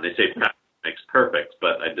 Mm-hmm. They say practice makes perfect,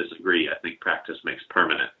 but I disagree. I think practice makes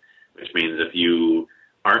permanent, which means if you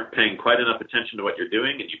aren't paying quite enough attention to what you're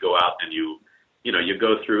doing and you go out and you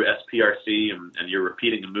go through SPRC and you're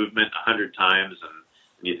repeating a movement 100 times and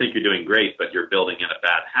you think you're doing great, but you're building in a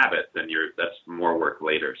bad habit, then that's more work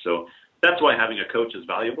later. So that's why having a coach is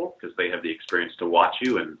valuable, because they have the experience to watch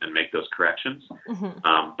you and make those corrections.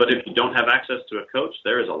 Mm-hmm. But if you don't have access to a coach,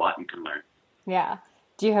 there is a lot you can learn. Yeah.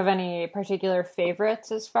 Do you have any particular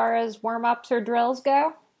favorites as far as warm-ups or drills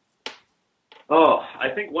go? Oh, I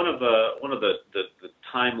think one of the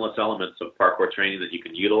timeless elements of parkour training that you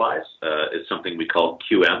can utilize is something we call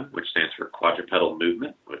QM, which stands for quadrupedal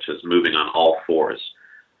movement, which is moving on all fours.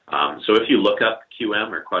 So if you look up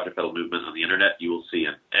QM or quadrupedal movement on the internet, you will see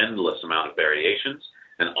an endless amount of variations,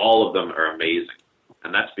 and all of them are amazing.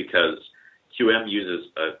 And that's because QM uses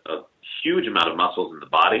a huge amount of muscles in the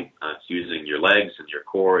body. It's using your legs and your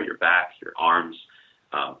core, your back, your arms,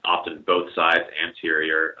 often both sides,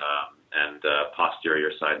 anterior and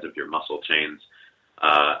posterior sides of your muscle chains.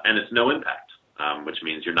 And it's no impact, which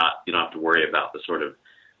means you don't have to worry about the sort of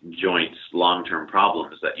joints, long-term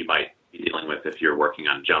problems that you might be dealing with if you're working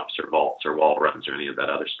on jumps or vaults or wall runs or any of that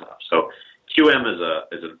other stuff. So QM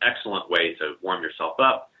is an excellent way to warm yourself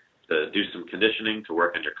up, to do some conditioning, to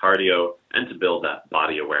work on your cardio, and to build that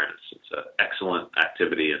body awareness. It's an excellent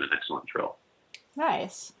activity and an excellent drill.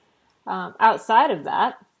 Nice. Outside of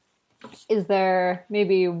that, is there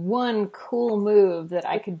maybe one cool move that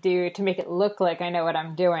I could do to make it look like I know what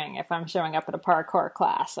I'm doing if I'm showing up at a parkour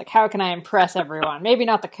class? Like, how can I impress everyone? Maybe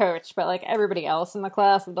not the coach, but like everybody else in the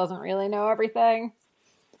class that doesn't really know everything.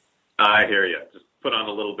 I hear you. Just put on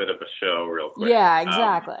a little bit of a show real quick. Yeah,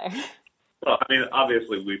 exactly. Well, I mean,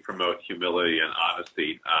 obviously we promote humility and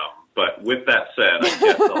honesty, but with that said, I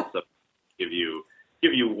guess I'll also give you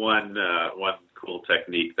one cool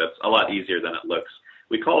technique that's a lot easier than it looks.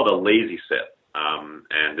 We call it a lazy sit.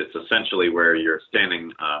 and it's essentially where you're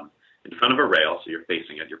standing in front of a rail, so you're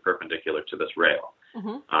facing it, you're perpendicular to this rail,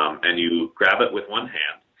 and you grab it with one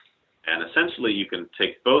hand, and essentially you can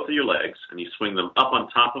take both of your legs and you swing them up on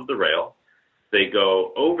top of the rail. They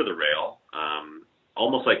go over the rail,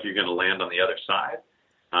 almost like you're going to land on the other side.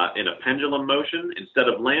 In a pendulum motion, instead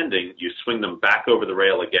of landing, you swing them back over the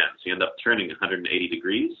rail again. So you end up turning 180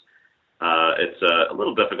 degrees. It's a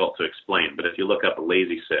little difficult to explain, but if you look up a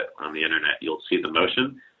lazy sit on the internet, you'll see the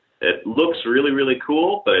motion. It looks really, really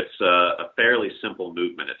cool, but it's a fairly simple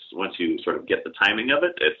movement. It's once you sort of get the timing of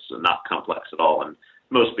it, it's not complex at all, and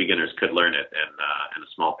most beginners could learn it in a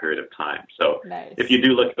small period of time. So nice. If you do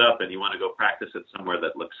look it up and you want to go practice it somewhere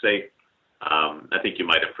that looks safe, I think you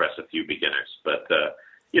might impress a few beginners. But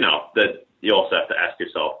that you also have to ask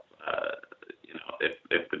yourself,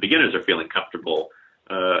 if the beginners are feeling comfortable,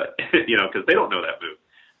 because they don't know that move.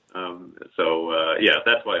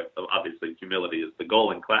 That's why obviously humility is the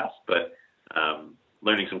goal in class, but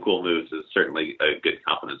learning some cool moves is certainly a good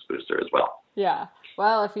confidence booster as well. Yeah.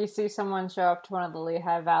 Well, if you see someone show up to one of the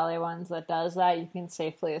Lehigh Valley ones that does that, you can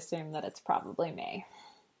safely assume that it's probably me.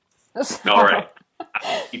 All right.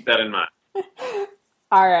 I'll keep that in mind.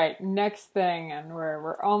 All right, next thing, and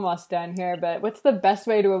we're almost done here, but what's the best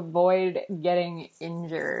way to avoid getting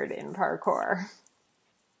injured in parkour?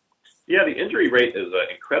 Yeah, the injury rate is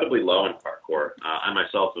incredibly low in parkour. I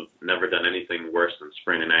myself have never done anything worse than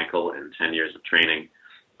sprain an ankle in 10 years of training.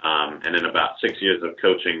 And in about 6 years of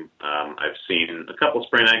coaching, I've seen a couple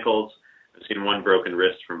sprained ankles. I've seen one broken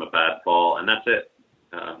wrist from a bad fall, and that's it.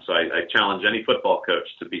 So I challenge any football coach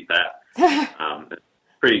to beat that.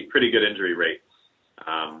 Pretty good injury rate.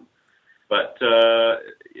 But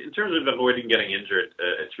in terms of avoiding getting injured,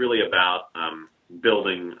 it's really about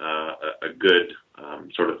building a good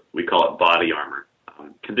we call it body armor.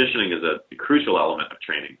 Conditioning is a crucial element of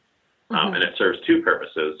training, and it serves two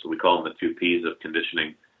purposes. We call them the 2 Ps of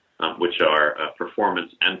conditioning, which are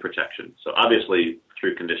performance and protection. So obviously,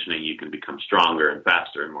 through conditioning, you can become stronger and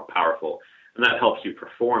faster and more powerful, and that helps you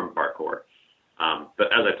perform parkour.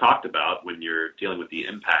 But as I talked about, when you're dealing with the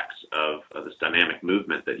impacts of this dynamic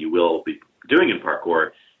movement that you will be doing in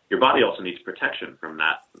parkour, your body also needs protection from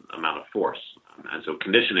that amount of force. And so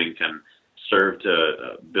conditioning can serve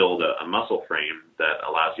to build a muscle frame that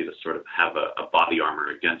allows you to sort of have a body armor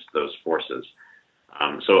against those forces.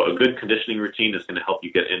 So a good conditioning routine is going to help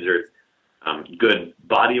you get injured. Good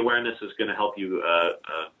body awareness is going to help you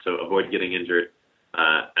to avoid getting injured.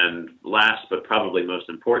 And last, but probably most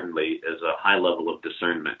importantly, is a high level of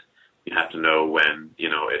discernment. You have to know when,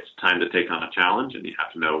 it's time to take on a challenge, and you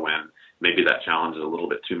have to know when maybe that challenge is a little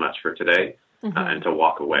bit too much for today, and to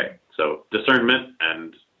walk away. So discernment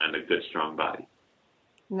and a good, strong body.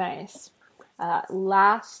 Nice.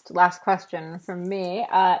 Last question from me.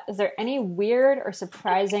 Is there any weird or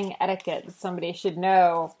surprising etiquette that somebody should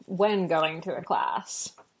know when going to a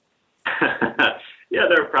class? Yeah,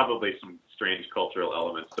 there are probably some strange cultural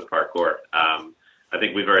elements to parkour. I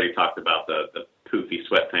think we've already talked about the poofy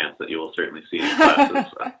sweatpants that you will certainly see in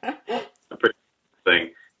classes. A pretty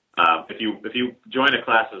thing. If you join a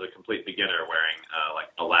class as a complete beginner wearing like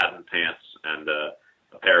Aladdin pants and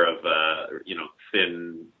a pair of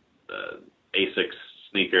thin Asics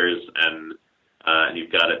sneakers and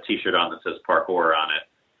you've got a T-shirt on that says parkour on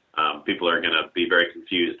it, people are going to be very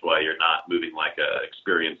confused why you're not moving like an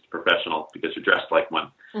experienced professional because you're dressed like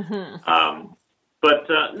one. But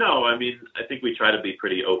no, I mean, I think we try to be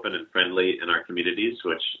pretty open and friendly in our communities,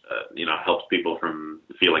 which, helps people from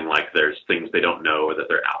feeling like there's things they don't know or that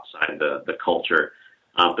they're outside the culture.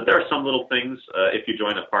 But there are some little things, if you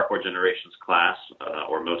join a Parkour Generations class,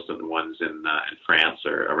 or most of the ones in France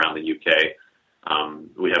or around the UK,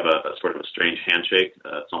 we have a sort of a strange handshake.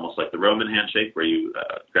 It's almost like the Roman handshake where you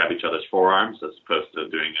grab each other's forearms as opposed to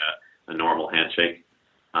doing a normal handshake.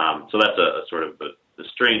 So that's a sort of a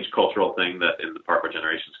strange cultural thing that in the Parkour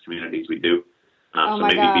Generations communities we do. Oh so my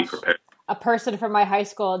maybe gosh. be prepared. A person from my high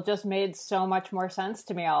school just made so much more sense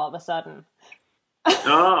to me all of a sudden.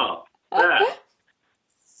 Oh, that.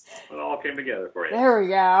 It all came together for you. There we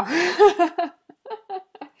go.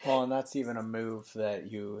 Well, and that's even a move that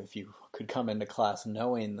if you could come into class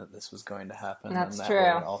knowing that this was going to happen, That's then that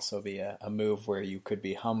true. would also be a move where you could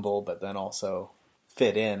be humble, but then also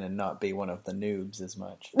fit in and not be one of the noobs as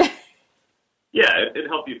much. Yeah, it'd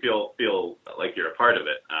help you feel like you're a part of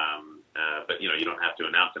it. But you don't have to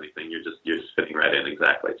announce anything. You're just fitting right in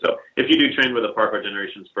exactly. So if you do train with a Parkour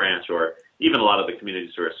Generations branch, or even a lot of the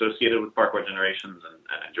communities who are associated with Parkour Generations and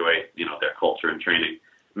enjoy their culture and training,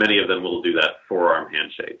 many of them will do that forearm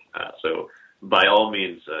handshake. So by all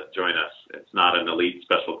means, join us. It's not an elite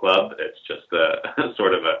special club. It's just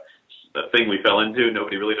sort of a thing we fell into.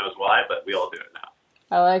 Nobody really knows why, but we all do it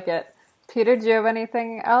now. I like it. Peter, do you have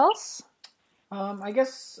anything else? I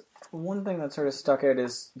guess one thing that sort of stuck out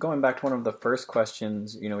is going back to one of the first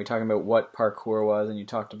questions. We talking about what parkour was, and you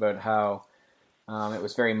talked about how it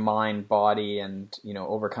was very mind, body, and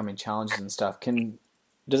overcoming challenges and stuff.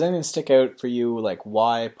 Does anything stick out for you, like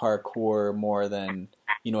why parkour more than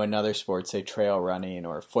another sport, say trail running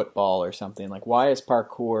or football or something? Like why is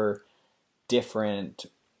parkour different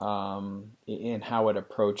in how it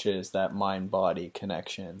approaches that mind-body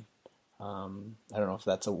connection? I don't know if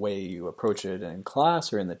that's a way you approach it in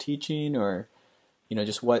class or in the teaching, or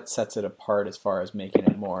just what sets it apart as far as making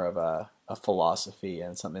it more of a philosophy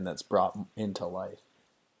and something that's brought into life.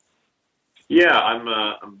 Yeah,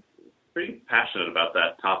 I'm pretty passionate about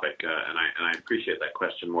that topic, and I appreciate that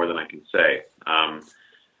question more than I can say. I'm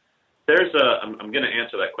going to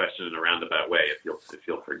answer that question in a roundabout way, if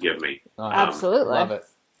you'll forgive me. Absolutely, love it.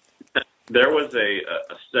 There was a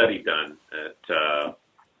study done at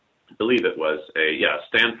I believe it was a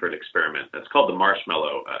Stanford experiment. It's called the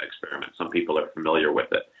marshmallow experiment. Some people are familiar with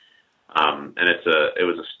it, and it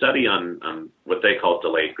was a study on what they call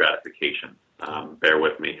delayed gratification. Bear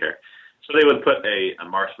with me here. So they would put a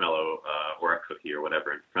marshmallow or a cookie or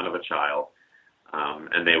whatever in front of a child,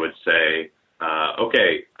 and they would say,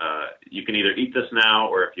 okay, you can either eat this now,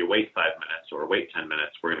 or if you wait 5 minutes or wait 10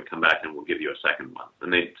 minutes, we're going to come back and we'll give you a second one.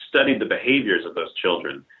 And they studied the behaviors of those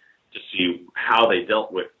children to see how they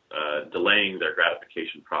dealt with delaying their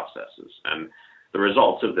gratification processes. And the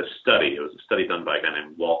results of this study, it was a study done by a guy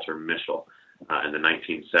named Walter Mischel in the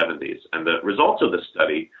 1970s. And the results of the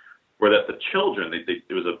study were that the children,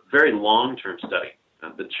 it was a very long-term study.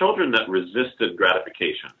 The children that resisted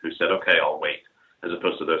gratification, who said, okay, I'll wait, as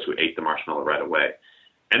opposed to those who ate the marshmallow right away,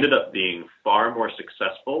 ended up being far more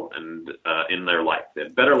successful and in their life. They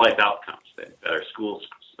had better life outcomes. They had better school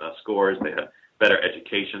scores. They had better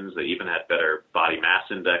educations. They even had better body mass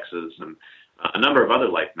indexes and a number of other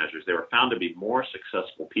life measures. They were found to be more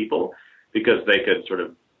successful people because they could sort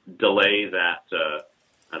of delay that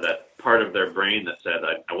part of their brain that said,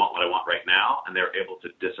 I want what I want right now, and they were able to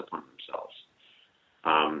discipline themselves.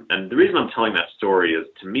 And the reason I'm telling that story is,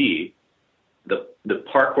 to me, the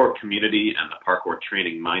parkour community and the parkour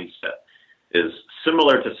training mindset is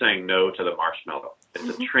similar to saying no to the marshmallow.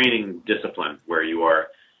 It's a training discipline where you are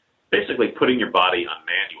basically putting your body on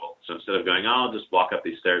manual. So instead of going, oh, I'll just walk up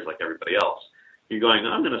these stairs like everybody else, you're going,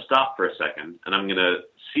 I'm going to stop for a second, and I'm going to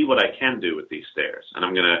see what I can do with these stairs. And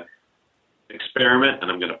I'm going to experiment, and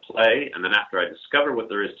I'm going to play. And then after I discover what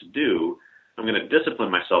there is to do, I'm going to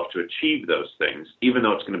discipline myself to achieve those things, even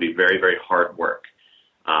though it's going to be very, very hard work.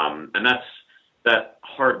 And that's that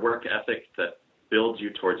hard work ethic that builds you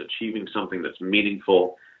towards achieving something that's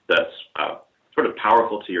meaningful, that's sort of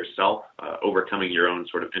powerful to yourself, overcoming your own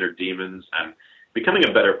sort of inner demons and becoming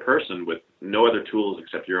a better person with no other tools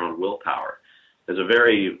except your own willpower is a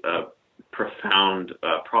very profound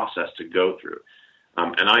process to go through.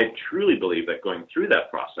 And I truly believe that going through that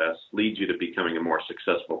process leads you to becoming a more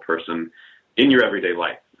successful person in your everyday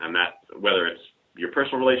life. And that, whether it's your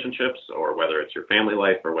personal relationships or whether it's your family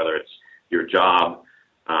life or whether it's your job,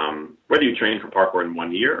 whether you train for parkour in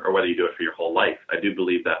 1 year or whether you do it for your whole life, I do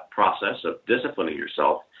believe that process of disciplining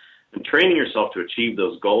yourself and training yourself to achieve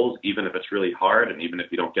those goals, even if it's really hard and even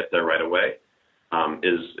if you don't get there right away,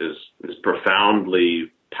 is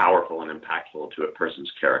profoundly powerful and impactful to a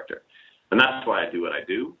person's character. And that's why I do what I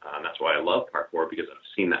do. And that's why I love parkour, because I've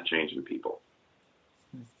seen that change in people.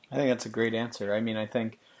 I think that's a great answer. I mean, I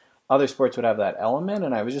think other sports would have that element,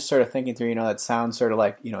 and I was just sort of thinking through, that sounds sort of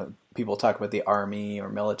like, people talk about the army or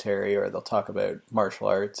military, or they'll talk about martial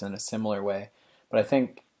arts in a similar way. But I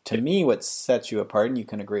think, to me, what sets you apart, and you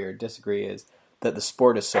can agree or disagree, is that the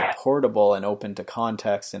sport is so portable and open to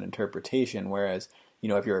context and interpretation, whereas,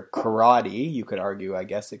 if you're karate, you could argue, I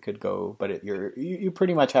guess it could go, but you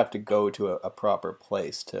pretty much have to go to a proper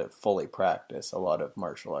place to fully practice a lot of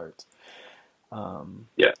martial arts.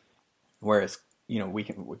 Yeah. Whereas, we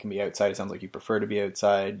can be outside. It sounds like you prefer to be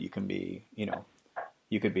outside. You can be,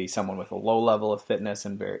 you could be someone with a low level of fitness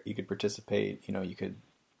and you could participate. You could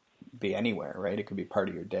be anywhere, right? It could be part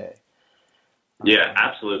of your day. Yeah,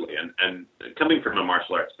 absolutely. And coming from a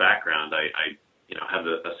martial arts background, I have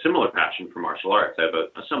a similar passion for martial arts. I have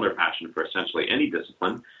a similar passion for essentially any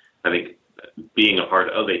discipline. I think being a part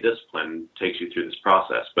of a discipline takes you through this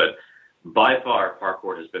process. But by far,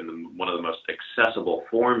 parkour has been one of the most accessible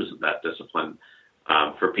forms of that discipline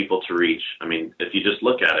for people to reach. I mean, if you just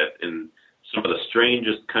look at it, in some of the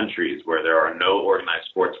strangest countries where there are no organized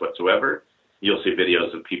sports whatsoever, you'll see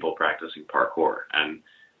videos of people practicing parkour. And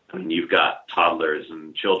I mean, you've got toddlers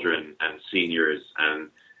and children and seniors and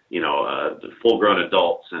full-grown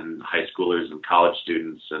adults and high schoolers and college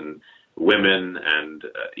students and women and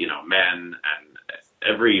men, and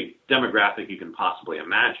every demographic you can possibly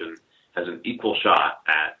imagine has an equal shot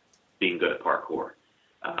at being good at parkour.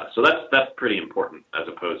 So that's pretty important, as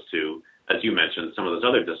opposed to, as you mentioned, some of those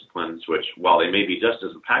other disciplines, which, while they may be just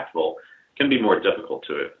as impactful, can be more difficult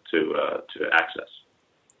to access.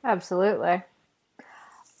 Absolutely.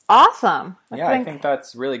 Awesome. I think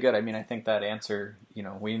that's really good. I mean, I think that answer,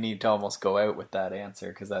 we need to almost go out with that answer,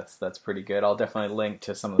 because that's pretty good. I'll definitely link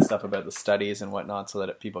to some of the stuff about the studies and whatnot so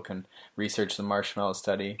that people can research the marshmallow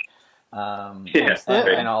study.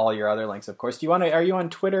 And all your other links, of course. Are you on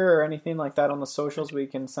Twitter or anything like that on the socials we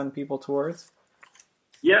can send people towards?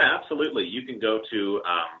 Yeah, absolutely. You can go to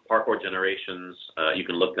Parkour Generations. You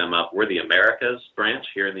can look them up. We're the Americas branch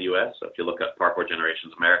here in the U.S. So if you look up Parkour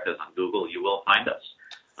Generations Americas on Google, you will find us.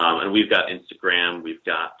 And we've got Instagram, we've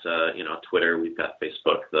got Twitter, we've got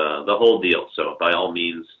Facebook, the whole deal. So by all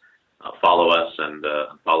means, follow us and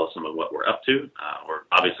follow some of what we're up to. We're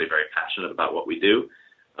obviously very passionate about what we do.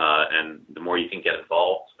 And the more you can get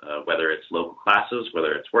involved, whether it's local classes,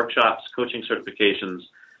 whether it's workshops, coaching certifications,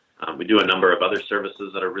 we do a number of other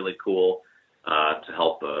services that are really cool to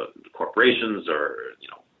help corporations or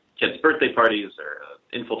kids' birthday parties or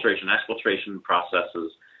infiltration, exfiltration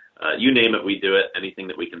processes. You name it, we do it. Anything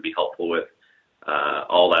that we can be helpful with,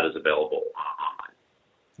 all that is available online.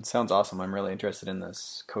 It sounds awesome. I'm really interested in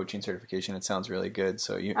this coaching certification. It sounds really good.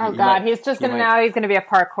 So he's going to be a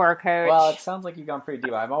parkour coach. Well, it sounds like you've gone pretty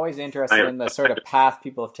deep. I'm always interested in the sort of path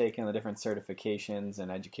people have taken, the different certifications and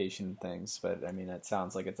education things. But I mean, it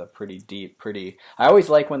sounds like it's a pretty deep, I always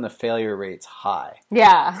like when the failure rate's high.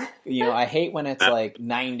 Yeah. I hate when it's like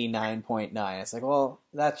 99.9. It's like, well,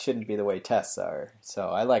 that shouldn't be the way tests are. So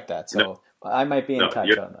I like that. So I might be in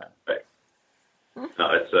touch on that. Right. No,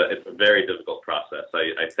 it's a very difficult process.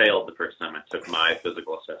 I failed the first time I took my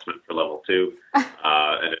physical assessment for level 2,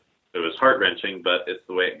 and it was heart-wrenching, but it's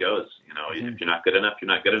the way it goes. If you're not good enough, you're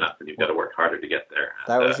not good enough, and you've got to work harder to get there.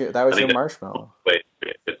 That was your marshmallow.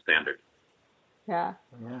 Good standard. Yeah.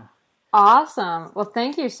 Awesome. Well,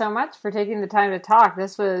 thank you so much for taking the time to talk.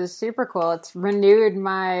 This was super cool. It's renewed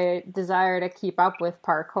my desire to keep up with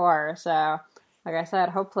parkour. So, like I said,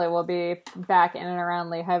 hopefully we'll be back in and around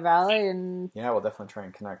Lehigh Valley. And yeah, we'll definitely try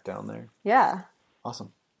and connect down there. Yeah.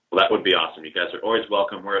 Awesome. Well, that would be awesome. You guys are always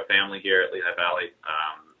welcome. We're a family here at Lehigh Valley,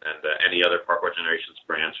 and any other Parkour Generations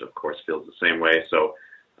branch, of course, feels the same way. So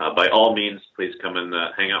by all means, please come and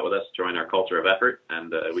hang out with us, join our culture of effort,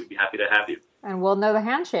 and we'd be happy to have you. And we'll know the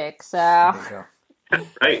handshake, so...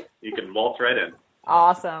 Right. You can waltz right in.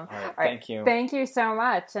 Awesome. All right. Thank you. Thank you so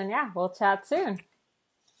much. And yeah, we'll chat soon.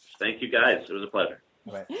 Thank you, guys. It was a pleasure.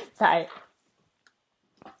 Bye. Bye.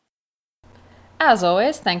 As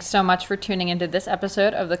always, thanks so much for tuning into this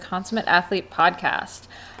episode of the Consummate Athlete Podcast.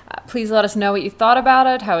 Please let us know what you thought about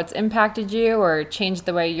it, how it's impacted you, or changed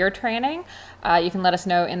the way you're training. You can let us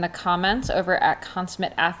know in the comments over at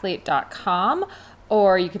consummateathlete.com,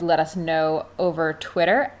 or you could let us know over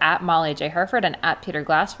Twitter at Molly J. Harford and at Peter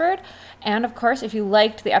Glassford. And of course, if you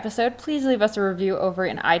liked the episode, please leave us a review over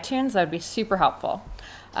in iTunes. That would be super helpful.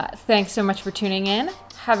 Thanks so much for tuning in.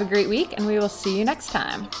 Have a great week, and we will see you next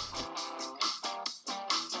time.